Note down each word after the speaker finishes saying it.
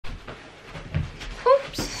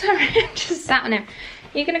sorry, I just sat on him.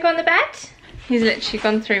 Are you gonna go on the bed? He's literally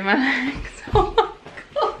gone through my legs. Oh my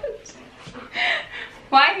god.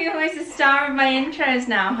 Why are you always the star of my intros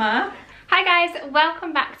now, huh? Hi guys,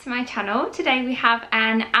 welcome back to my channel. Today we have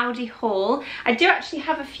an Aldi haul. I do actually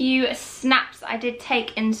have a few snaps that I did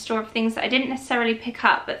take in store of things that I didn't necessarily pick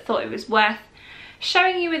up but thought it was worth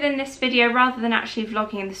showing you within this video rather than actually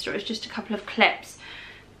vlogging in the store. It's just a couple of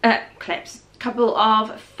couple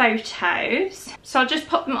of photos. So I'll just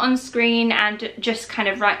pop them on screen and just kind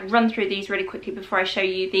of run through these really quickly before I show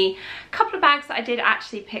you the couple of bags that I did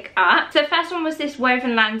actually pick up. So the first one was this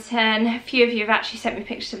woven lantern. A few of you have actually sent me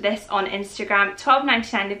pictures of this on Instagram.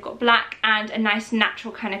 $12.99. They've got black and a nice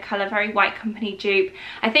natural kind of colour, very White Company dupe.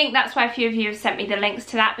 I think that's why a few of you have sent me the links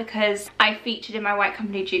to that, because I featured in my White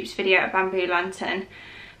Company dupes video a bamboo lantern.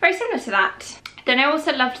 Very similar to that. Then I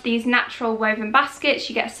also loved these natural woven baskets.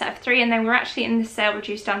 You get a set of 3 and they were actually in the sale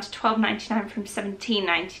reduced down to $12.99 from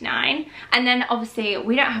 $17.99. And then obviously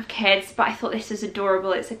we don't have kids, but I thought this was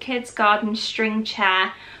adorable. It's a kids garden string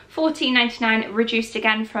chair. $14.99, reduced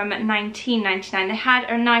again from $19.99. They had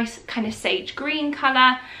a nice kind of sage green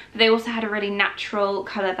colour, but they also had a really natural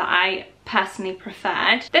colour that I personally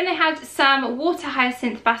preferred. Then they had some water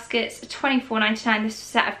hyacinth baskets, $24.99. This was a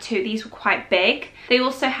set of 2. These were quite big. They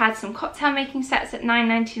also had some cocktail making sets at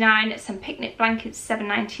 $9.99, some picnic blankets,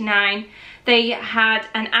 $7.99. They had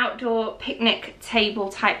an outdoor picnic table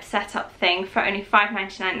type setup thing for only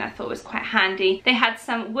 $5.99 that I thought was quite handy. They had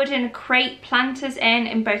some wooden crate planters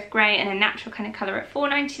in both grey and a natural kind of colour at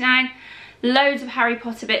 $4.99. Loads of Harry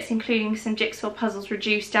Potter bits, including some jigsaw puzzles,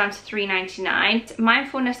 reduced down to $3.99.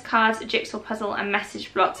 Mindfulness cards, jigsaw puzzle and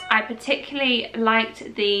message blocks. I particularly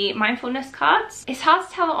liked the mindfulness cards. It's hard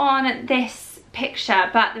to tell on this picture,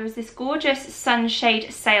 but there was this gorgeous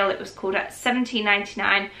sunshade sail, it was called, at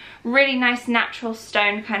 $17.99. Really nice natural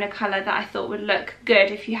stone kind of colour that I thought would look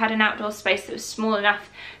good if you had an outdoor space that was small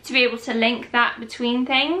enough to be able to link that between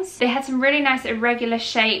things. They had some really nice irregular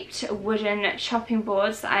shaped wooden chopping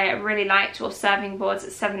boards that I really liked, or serving boards,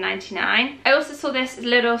 at $7.99. I also saw this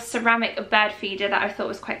little ceramic bird feeder that I thought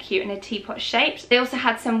was quite cute in a teapot shape. They also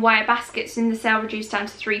had some wire baskets in the sale reduced down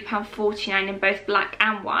to £3.49 in both black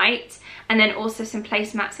and white. And then also some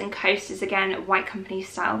placemats and coasters, again White Company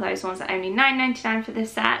style. Those ones are only $9.99 for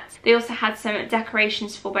this set. They also had some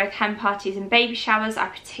decorations for both hen parties and baby showers. I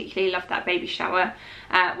particularly loved that baby shower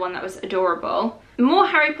one, that was adorable. More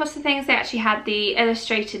Harry Potter things. They actually had the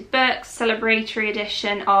illustrated books, celebratory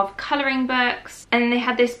edition of colouring books, and they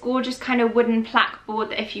had this gorgeous kind of wooden plaque board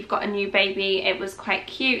that if you've got a new baby, it was quite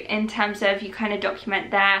cute in terms of you kind of document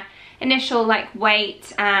their initial like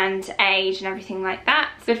weight and age and everything like that.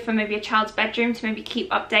 It's good for maybe a child's bedroom to maybe keep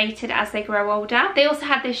updated as they grow older. They also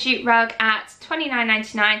had this jute rug at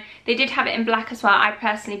 $29.99. They did have it in black as well. I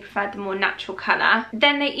personally preferred the more natural colour.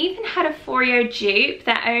 Then they even had a Foreo dupe,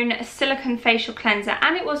 their own silicone facial cleanser,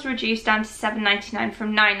 and it was reduced down to $7.99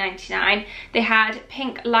 from $9.99. They had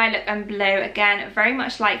pink, lilac and blue, again very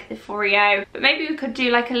much like the Foreo, but maybe we could do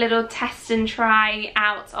like a little test and try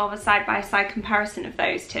out of a side-by-side comparison of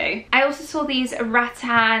those two. I also saw these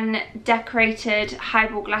rattan decorated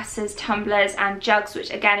highball glasses, tumblers and jugs,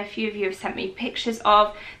 which again a few of you have sent me pictures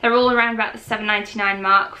of. They're all around about the $7.99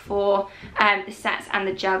 mark for the sets and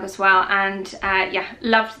the jug as well, and yeah,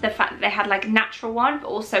 loved the fact that they had like a natural one but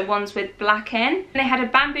also ones with black in. And they had a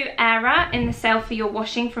bamboo era in the sale for your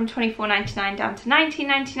washing from $24.99 down to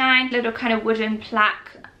 $19.99. Little kind of wooden plaque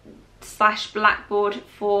 / blackboard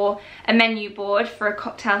for a menu board for a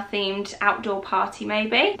cocktail themed outdoor party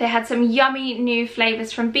maybe. They had some yummy new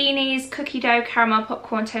flavours from beanies, cookie dough, caramel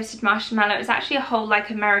popcorn, toasted marshmallow. It was actually a whole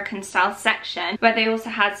like American style section where they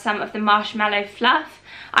also had some of the marshmallow fluff.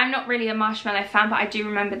 I'm not really a marshmallow fan, but I do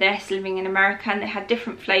remember this living in America, and they had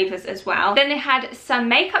different flavours as well. Then they had some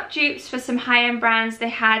makeup dupes for some high-end brands. They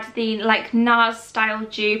had the like NARS style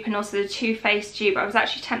dupe and also the Too Faced dupe. I was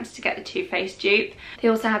actually tempted to get the Too Faced dupe. They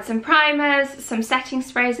also had some primers, some setting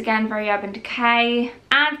sprays, again very Urban Decay.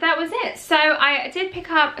 And that was it. So I did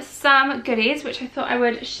pick up some goodies which I thought I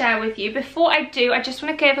would share with you. Before I do, I just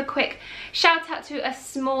want to give a quick shout out to a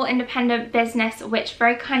small independent business which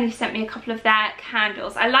very kindly sent me a couple of their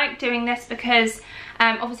candles. I like doing this because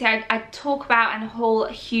obviously I talk about and haul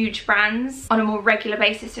huge brands on a more regular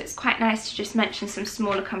basis, so it's quite nice to just mention some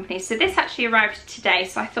smaller companies. So this actually arrived today,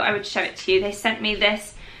 so I thought I would show it to you. They sent me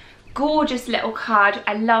this gorgeous little card.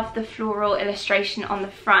 I love the floral illustration on the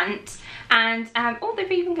front. And oh, they've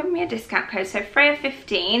even given me a discount code, so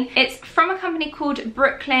Freya15. It's from a company called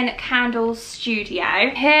Brooklyn Candle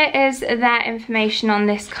Studio. Here is their information on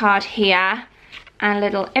this card here. and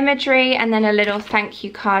little imagery, and then a little thank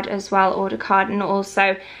you card as well, order card, and also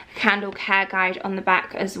a candle care guide on the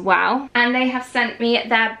back as well. And they have sent me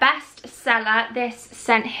their best seller. This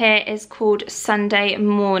scent here is called Sunday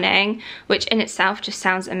Morning, which in itself just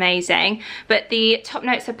sounds amazing. But the top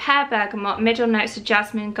notes are pear bergamot, middle notes are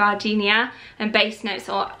jasmine gardenia, and base notes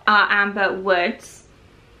are amber woods.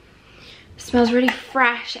 Smells really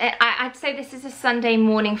fresh. I'd say this is a Sunday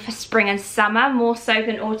morning for spring and summer, more so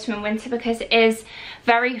than autumn and winter, because it is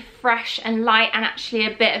very fresh and light, and actually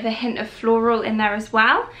a bit of a hint of floral in there as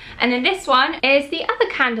well. And then this one is the other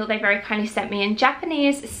candle they very kindly sent me in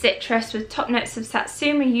Japanese citrus, with top notes of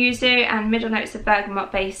satsuma yuzu and middle notes of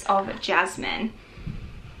bergamot, base of jasmine.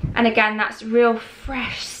 And again, that's real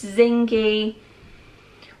fresh, zingy,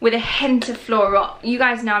 with a hint of floral. You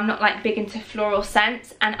guys know I'm not like big into floral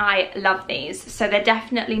scents, and I love these. So they're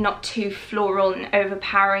definitely not too floral and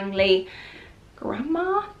overpoweringly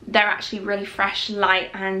grandma. They're actually really fresh, light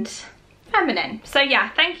and feminine. So yeah,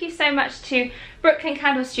 thank you so much to Brooklyn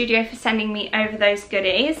Candle Studio for sending me over those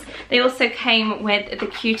goodies. They also came with the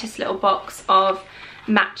cutest little box of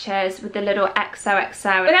matches with the little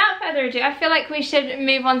XOXO. Without further ado, I feel like we should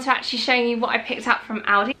move on to actually showing you what I picked up from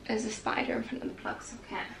Aldi. There's a spider in front of the plug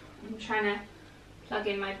socket. I'm trying to plug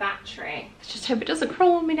in my battery. Let's just hope it doesn't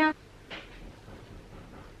crawl on me now.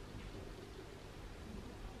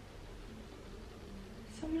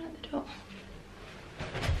 Someone at the door.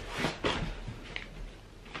 I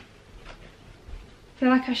feel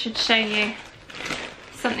like I should show you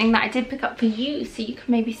something that I did pick up for you, so you can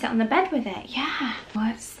maybe sit on the bed with it. Yeah.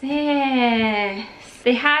 What's this?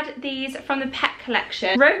 They had these from the pet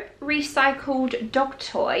collection. Rope recycled dog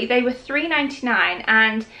toy. They were $3.99,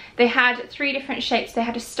 and they had 3 different shapes. They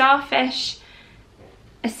had a starfish,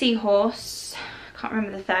 a seahorse, I can't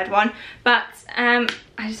remember the third one, but I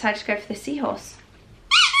decided to go for the seahorse.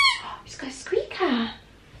 It's got a squeaker.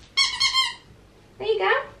 There you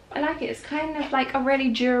go. I like it. It's kind of like a really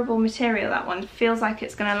durable material, that one. Feels like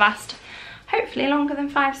it's going to last hopefully longer than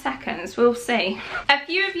 5 seconds. We'll see. A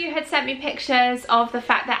few of you had sent me pictures of the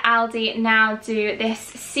fact that Aldi now do this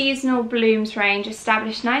seasonal blooms range,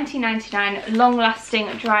 established 1999,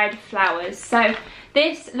 long-lasting dried flowers. So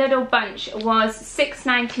this little bunch was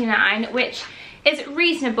 $6.99, which is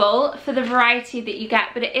reasonable for the variety that you get,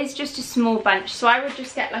 but it is just a small bunch. So I would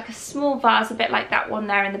just get like a small vase, a bit like that one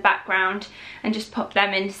there in the background, and just pop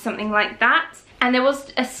them into something like that. And there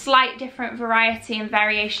was a slight different variety and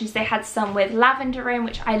variations. They had some with lavender in,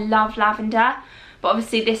 which I love lavender, but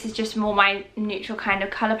obviously this is just more my neutral kind of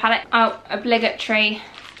colour palette. Oh, obligatory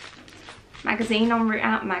magazine en route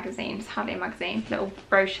out. Magazine, it's hardly a magazine, little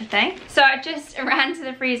brochure thing. So I just ran to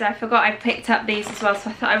the freezer. I forgot I picked up these as well, so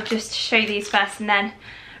I thought I would just show you these first and then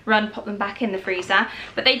pop them back in the freezer.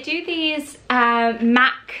 But they do these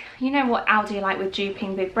MAC, you know what Aldi are like with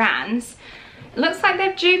duping big brands. It looks like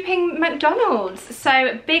they're duping McDonald's.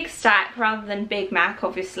 So big stack rather than Big Mac,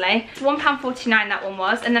 obviously. It's £1.49 that one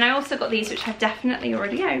was. And then I also got these, which I've definitely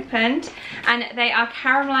already opened, and they are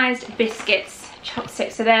caramelized biscuits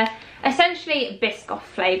chopsticks. So they're essentially Biscoff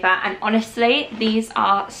flavour, and honestly these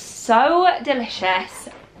are so delicious.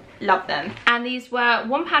 Love them. And these were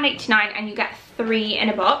 £1.89, and you get 3 in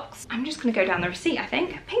a box. I'm just gonna go down the receipt. I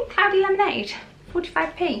think pink cloudy lemonade,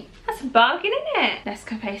 45p. That's a bargain, isn't it?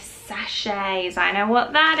 Nescafe sachets, I know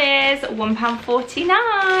what that is.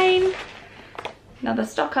 £1.49. Another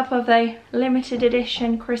stock up of the limited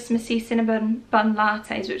edition Christmassy cinnamon bun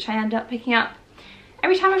lattes, which I end up picking up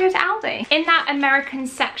every time I go to Aldi. In that American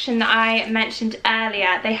section that I mentioned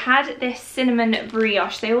earlier, they had this cinnamon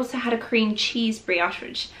brioche. They also had a cream cheese brioche,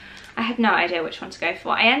 which I had no idea which one to go for.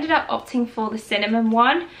 I ended up opting for the cinnamon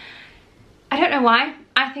one. I don't know why.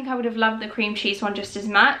 I think I would have loved the cream cheese one just as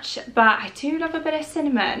much, but I do love a bit of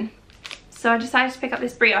cinnamon. So I decided to pick up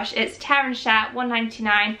this brioche. It's tear and share, $1.99.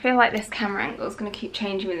 I feel like this camera angle is going to keep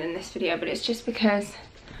changing within this video, but it's just because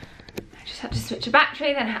I just had to switch a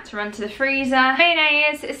battery, then I had to run to the freezer.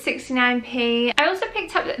 Mayonnaise is 69p. I also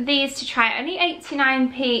picked up these to try, only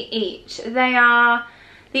 89p each. They are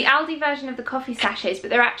the Aldi version of the coffee sachets, but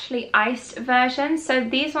they're actually iced versions. So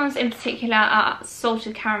these ones in particular are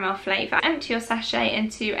salted caramel flavour. Empty your sachet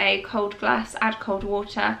into a cold glass, add cold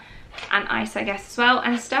water and ice, I guess, as well,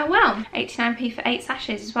 and stir well. 89p for 8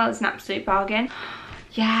 sachets as well is an absolute bargain.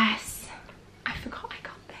 Yes, I forgot I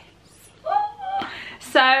got this.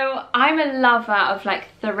 So I'm a lover of like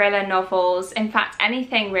thriller novels, in fact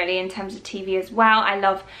anything really in terms of TV as well. I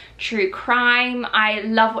love true crime. I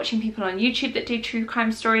love watching people on YouTube that do true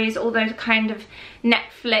crime stories, all those kind of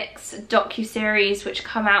Netflix docu-series which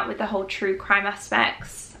come out with the whole true crime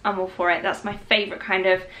aspects. I'm all for it. That's my favourite kind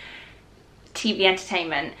of TV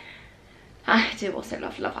entertainment. I do also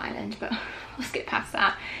love Love Island, but we'll skip past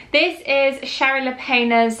that. This is Sherry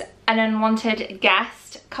LaPena's An Unwanted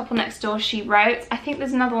Guest, Couple Next Door, she wrote. I think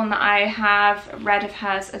there's another one that I have read of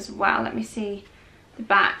hers as well. Let me see the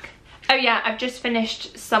back. Oh yeah, I've just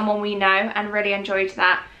finished Someone We Know and really enjoyed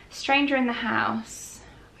that. Stranger in the House.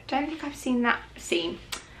 I don't think I've seen that scene.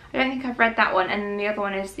 I don't think I've read that one, and then the other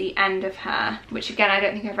one is The End of Her, which again I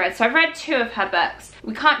don't think I've read. So I've read 2 of her books.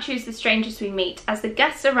 We Can't Choose the Strangers We Meet. As the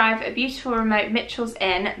guests arrive at a beautiful remote Mitchell's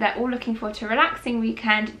Inn, they're all looking forward to a relaxing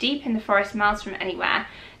weekend deep in the forest miles from anywhere.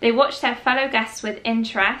 They watch their fellow guests with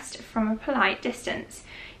interest from a polite distance.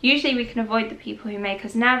 Usually we can avoid the people who make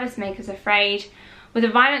us nervous, make us afraid. With a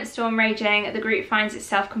violent storm raging, the group finds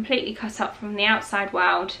itself completely cut off from the outside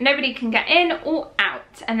world. Nobody can get in or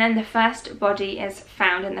out, and then the first body is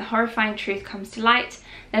found and the horrifying truth comes to light.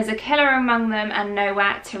 There's a killer among them and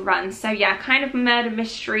nowhere to run. So yeah, kind of murder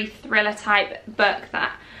mystery thriller type book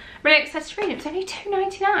that I'm really excited to read. It was only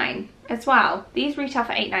 $2.99 as well. These retail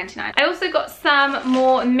for $8.99. I also got some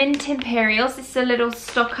more mint imperials. This is a little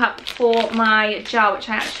stock up for my jar, which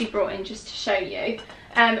I actually brought in just to show you.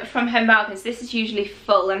 From Home Bargains. This is usually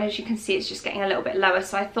full, and as you can see it's just getting a little bit lower,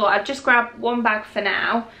 so I thought I'd just grab one bag for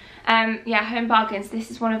now. Yeah, Home Bargains,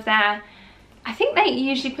 this is one of their, I think they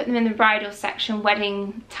usually put them in the bridal section,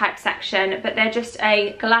 wedding type section, but they're just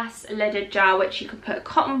a glass lidded jar which you could put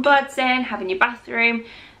cotton buds in, have in your bathroom.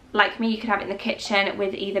 Like me, you could have it in the kitchen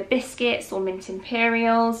with either biscuits or mint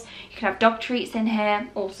imperials. You could have dog treats in here,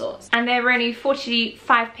 all sorts. And they're only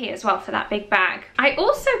 45p as well for that big bag. I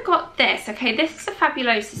also got this, okay, this is a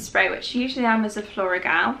Fabulosa spray, which usually I'm as a Flora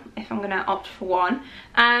gal, if I'm gonna opt for one.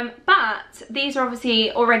 But these are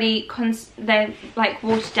obviously already, they're like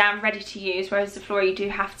watered down, ready to use, whereas the Flora you do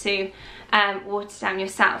have to water down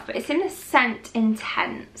yourself. But it's in the scent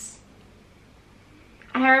Intense.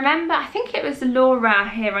 And I remember, I think it was Laura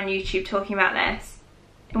here on YouTube talking about this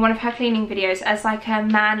in one of her cleaning videos as like a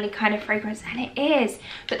manly kind of fragrance, and it is.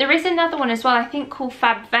 But there is another one as well, I think called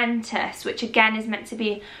Fab Ventus, which again is meant to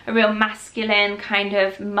be a real masculine kind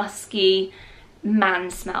of musky man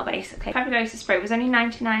smell basically. Fabulosa spray was only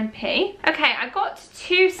 99p. Okay, I got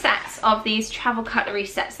 2 sets of these travel cutlery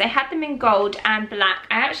sets. They had them in gold and black.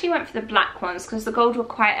 I actually went for the black ones because the gold were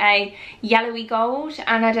quite a yellowy gold,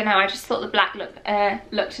 and I don't know, I just thought the black looked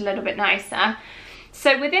a little bit nicer.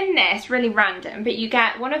 So within this, really random, but you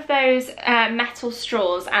get one of those metal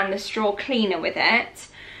straws and the straw cleaner with it.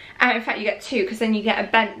 In fact, you get 2 because then you get a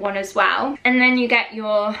bent one as well. And then you get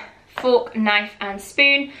your fork, knife and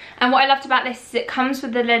spoon. And what I loved about this is it comes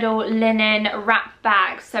with a little linen wrap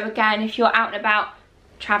bag. So again, if you're out and about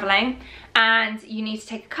traveling and you need to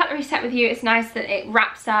take a cutlery set with you, it's nice that it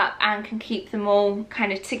wraps up and can keep them all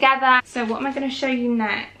kind of together. So what am I going to show you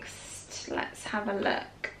next? Let's have a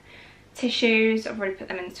look. Tissues, I've already put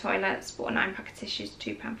them in the toilets. Bought a 9-pack of tissues,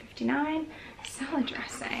 £2.59. Salad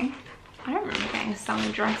dressing. I don't remember getting a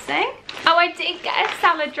salad dressing. Oh, I did get a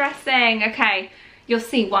salad dressing. Okay, you'll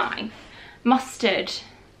see why. Mustard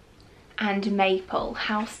and maple.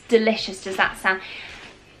 How delicious does that sound?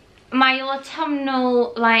 My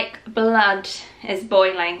autumnal like blood is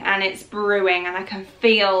boiling and it's brewing, and I can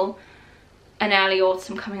feel an early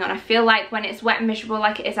autumn coming on. I feel like when it's wet and miserable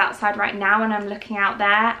like it is outside right now and I'm looking out there,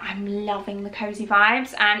 I'm loving the cozy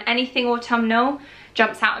vibes, and anything autumnal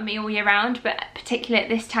jumps out at me all year round, but particularly at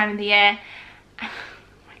this time of the year. Oh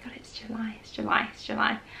my god, it's July, it's July, it's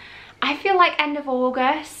July. I feel like end of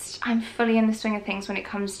August, I'm fully in the swing of things when it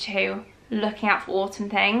comes to looking out for autumn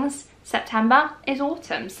things. September is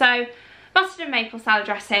autumn. So mustard and maple salad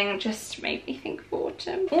dressing just made me think of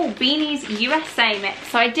autumn. Oh, Beanie's USA mix.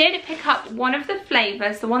 So I did pick up one of the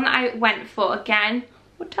flavours, the one that I went for. Again,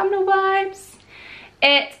 autumnal vibes.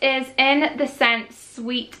 It is in the scent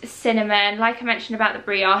Sweet Cinnamon. Like I mentioned about the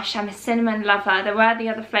brioche, I'm a cinnamon lover. There were the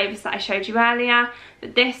other flavours that I showed you earlier,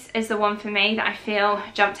 but this is the one for me that I feel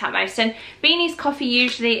jumped out most. And Beanie's coffee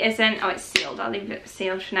usually isn't, oh it's sealed, I'll leave it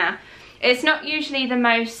sealed for now. It's not usually the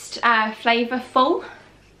most flavourful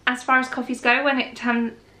as far as coffees go when it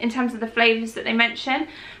in terms of the flavours that they mention,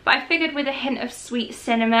 but I figured with a hint of sweet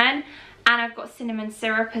cinnamon, and I've got cinnamon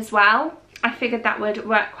syrup as well, I figured that would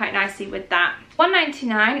work quite nicely with that.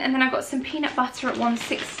 $1.99, and then I got some peanut butter at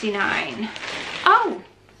 $1.69. Oh,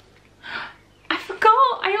 I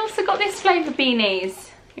forgot, I also got this flavour Beanies.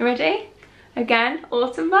 You ready? Again,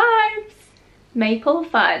 autumn vibes. Maple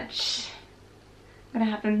fudge. I'm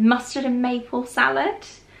gonna have a mustard and maple salad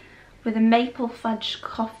with a maple fudge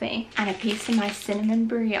coffee and a piece of my cinnamon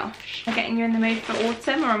brioche. Am I getting you in the mood for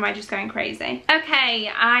autumn, or am I just going crazy? Okay,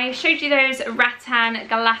 I showed you those rattan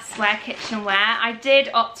glassware kitchenware. I did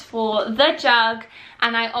opt for the jug,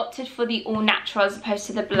 and I opted for the all natural as opposed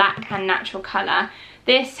to the black and natural colour.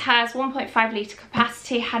 This has 1.5 litre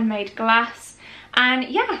capacity, handmade glass, and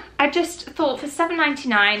yeah, I just thought for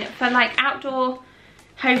 $7.99 for like outdoor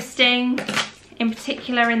hosting, in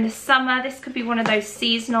particular in the summer, this could be one of those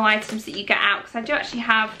seasonal items that you get out, because I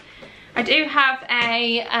do have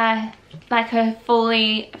a like a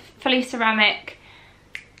fully ceramic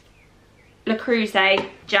Le Creuset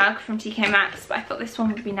jug from TK Maxx, but I thought this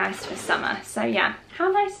one would be nice for summer. So yeah, how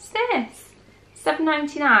nice is this?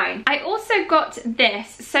 $7.99. I also got this.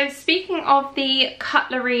 So speaking of the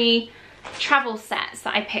cutlery travel sets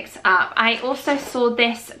that I picked up, I also saw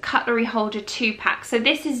this cutlery holder 2-pack. So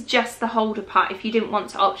this is just the holder part if you didn't want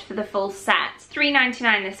to opt for the full set.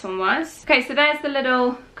 $3.99 this one was. Okay, so there's the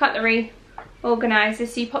little cutlery organizer.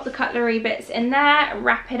 So you pop the cutlery bits in there,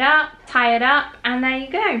 wrap it up, tie it up, and there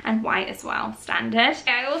you go. And white as well, standard.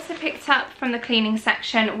 I also picked up from the cleaning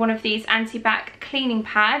section one of these anti-bac cleaning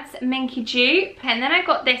pads, Minky Dupe. And then I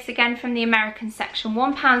got this again from the American section,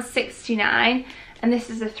 £1.69. And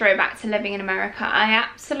this is a throwback to living in America. I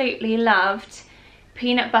absolutely loved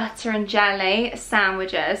peanut butter and jelly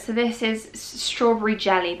sandwiches. So this is strawberry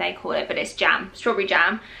jelly, they call it, but it's jam, strawberry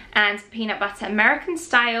jam and peanut butter, American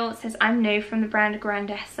style. It says I'm new from the brand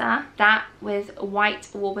Grandessa. That with white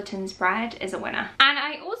Warburton's bread is a winner. And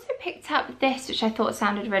I also picked up this, which I thought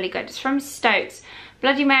sounded really good. It's from Stokes,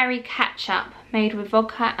 Bloody Mary ketchup made with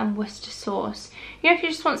vodka and Worcester sauce. You know, if you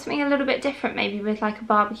just want something a little bit different, maybe with like a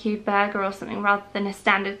barbecued burger or something rather than a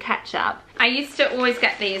standard ketchup. I used to always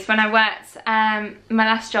get these when I worked my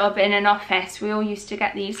last job in an office. We all used to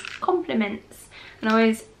get these compliments, and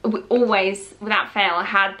always without fail I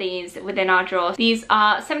had these within our drawers. These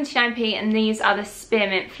are 79p and these are the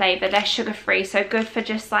spearmint flavour. They're sugar free, so good for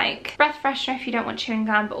just like breath freshener if you don't want chewing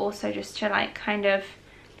gum, but also just to like kind of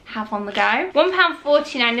have on the go.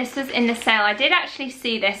 £1.49, this was in the sale. I did actually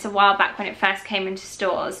see this a while back when it first came into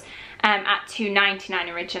stores at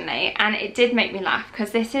 $2.99 originally, and it did make me laugh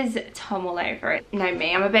because this is Tom all over it. Know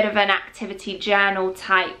me, I'm a bit of an activity journal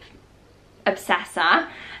type obsessor,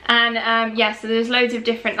 and yeah, so there's loads of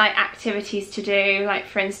different like activities to do, like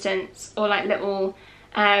for instance, or like little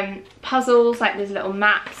puzzles, like there's little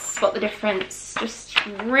maps, spot the difference, just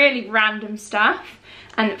really random stuff,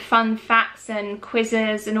 and fun facts and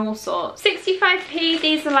quizzes and all sorts. 65p,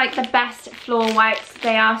 these are like the best floor wipes.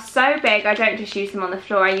 They are so big, I don't just use them on the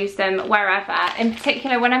floor, I use them wherever. In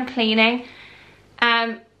particular when I'm cleaning,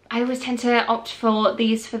 I always tend to opt for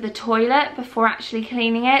these for the toilet before actually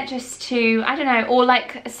cleaning it, just to, I don't know, or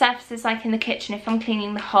like surfaces like in the kitchen. If I'm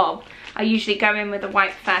cleaning the hob, I usually go in with a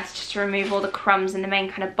wipe first just to remove all the crumbs and the main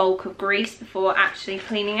kind of bulk of grease before actually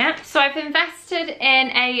cleaning it. So I've invested in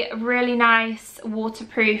a really nice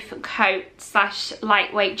waterproof coat slash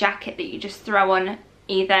lightweight jacket that you just throw on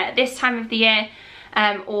either this time of the year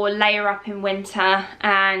or layer up in winter,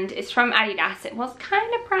 and it's from Adidas. It was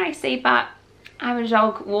kind of pricey, but I'm a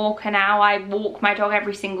dog walker now. I walk my dog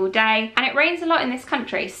every single day, and it rains a lot in this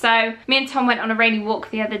country. So me and Tom went on a rainy walk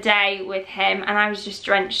the other day with him, and I was just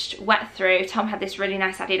drenched, wet through. Tom had this really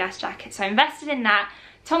nice Adidas jacket, so I invested in that.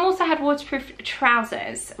 Tom also had waterproof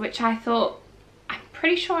trousers, which I thought, I'm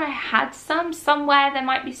pretty sure I had some somewhere. There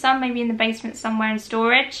might be some, maybe in the basement somewhere in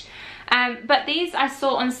storage. But these I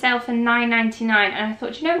saw on sale for $9.99, and I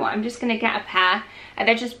thought, you know what, I'm just gonna get a pair. And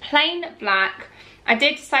they're just plain black. I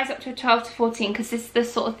did size up to a 12 to 14 because this is the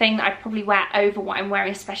sort of thing that I'd probably wear over what I'm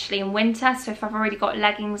wearing, especially in winter. So if I've already got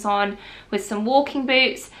leggings on with some walking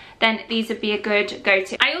boots, then these would be a good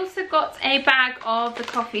go-to. I also got a bag of the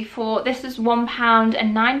coffee for, this was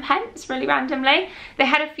 £1.09, really randomly. They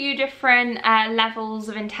had a few different levels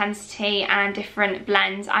of intensity and different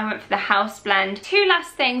blends. I went for the house blend. Two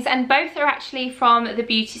last things, and both are actually from the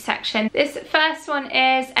beauty section. This first one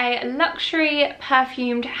is a luxury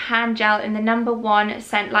perfumed hand gel in the #1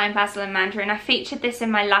 scent lime, basil and mandarin. I featured this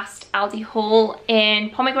in my last Aldi haul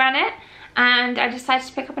in pomegranate, and I decided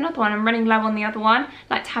to pick up another one. I'm running low on the other one. I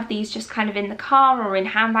like to have these just kind of in the car or in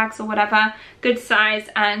handbags or whatever. Good size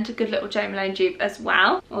and a good little Jo Malone dupe as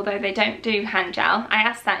well, although they don't do hand gel. I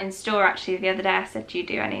asked that in store actually the other day. I said, do you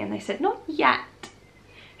do any? And they said, not yet.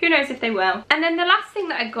 Who knows if they will. And then the last thing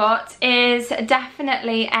that I got is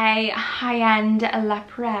definitely a high-end La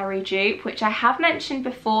Prairie dupe, which I have mentioned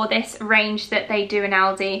before, this range that they do in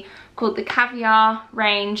Aldi called the Caviar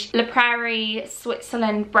range. La Prairie,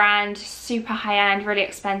 Switzerland brand, super high-end, really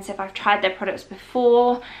expensive. I've tried their products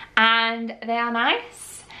before and they are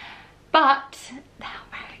nice, but they're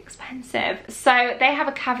very expensive. So they have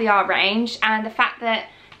a caviar range, and the fact that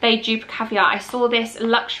they dupe caviar, I saw this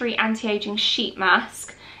luxury anti-aging sheet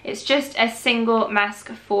mask. It's just a single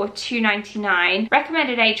mask for $2.99.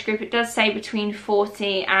 Recommended age group, it does say between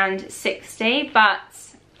 40 and 60, but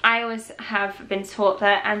I always have been taught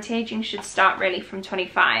that anti-aging should start really from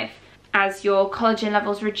 25 as your collagen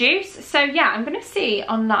levels reduce. So yeah, I'm gonna see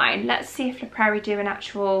online. Let's see if La Prairie do an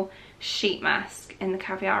actual sheet mask in the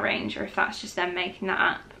caviar range, or if that's just them making that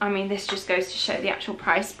up. I mean, this just goes to show the actual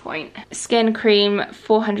price point. Skin cream,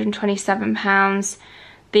 £427.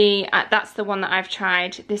 That's the one that I've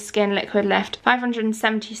tried. This Skin Liquid Lift,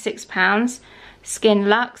 £576. Skin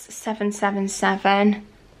Luxe, $777.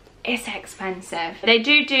 It's expensive. They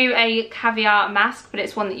do a caviar mask, but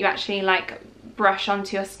it's one that you actually like brush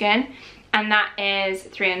onto your skin, and that is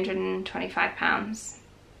 £325.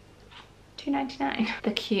 $2.99.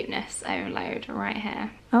 The cuteness overload right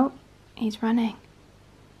here. Oh, he's running.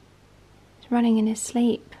 He's running in his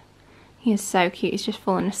sleep. He is so cute. He's just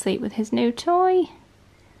fallen asleep with his new toy.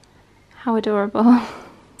 How adorable.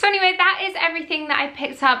 So anyway, that is everything that I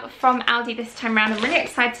picked up from Aldi this time around. I'm really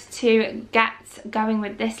excited to get going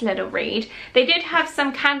with this little read. They did have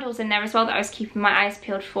some candles in there as well that I was keeping my eyes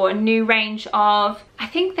peeled for. A new range of, I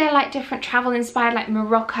think they're like different travel inspired, like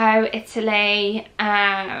Morocco, Italy,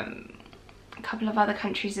 a couple of other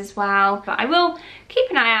countries as well. But I will keep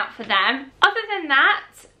an eye out for them. Other than that,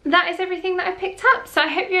 that is everything that I picked up. So I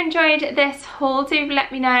hope you enjoyed this haul. Do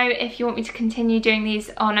let me know if you want me to continue doing these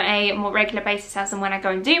on a more regular basis as and when I go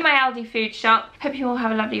and do my Aldi food shop. Hope you all have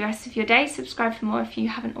a lovely rest of your day. Subscribe for more if you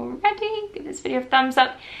haven't already. Give this video a thumbs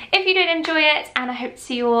up if you did enjoy it, and I hope to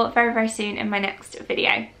see you all very, very soon in my next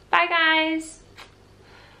video. Bye guys!